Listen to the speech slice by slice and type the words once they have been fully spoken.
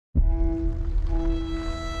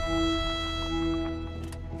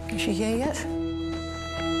Is she here yet?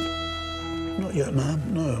 Not yet, ma'am,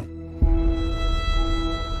 no.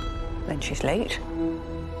 Then she's late.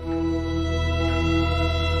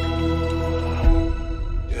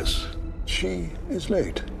 Yes, she is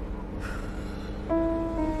late.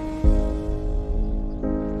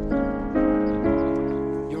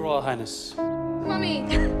 Your Royal Highness. Mummy!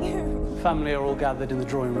 Family are all gathered in the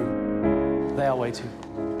drawing room. They are waiting.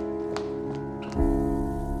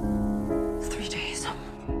 3 days.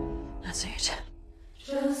 That's it.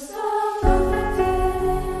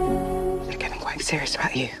 They're getting quite serious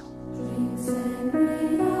about you.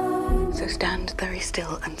 So stand very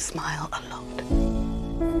still and smile a lot.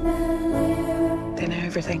 They know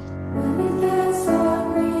everything.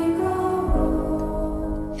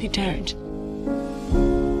 They don't.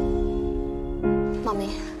 Mummy,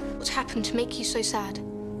 what's happened to make you so sad?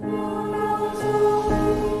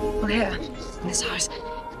 Well, here, in this house,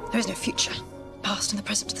 there is no future. Past and the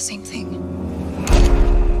present are the same thing.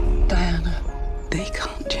 Diana, they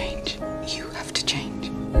can't change. You have to change.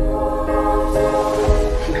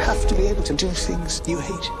 You have to be able to do things you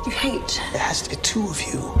hate. You hate? There has to be two of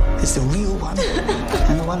you. There's the real one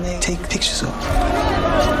and the one they take pictures of.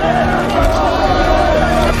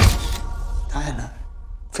 Diana,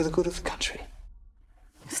 for the good of the country.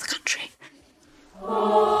 For the country.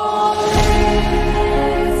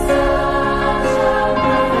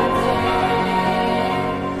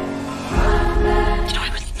 You know, I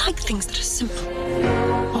really like things that are simple,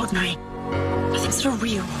 ordinary, things that are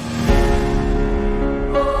real.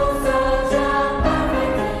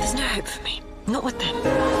 There's no hope for me. Not with them.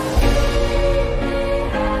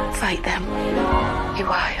 Fight them. You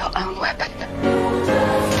are your own weapon.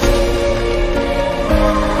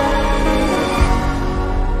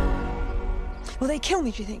 Will they kill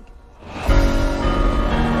me, do you think?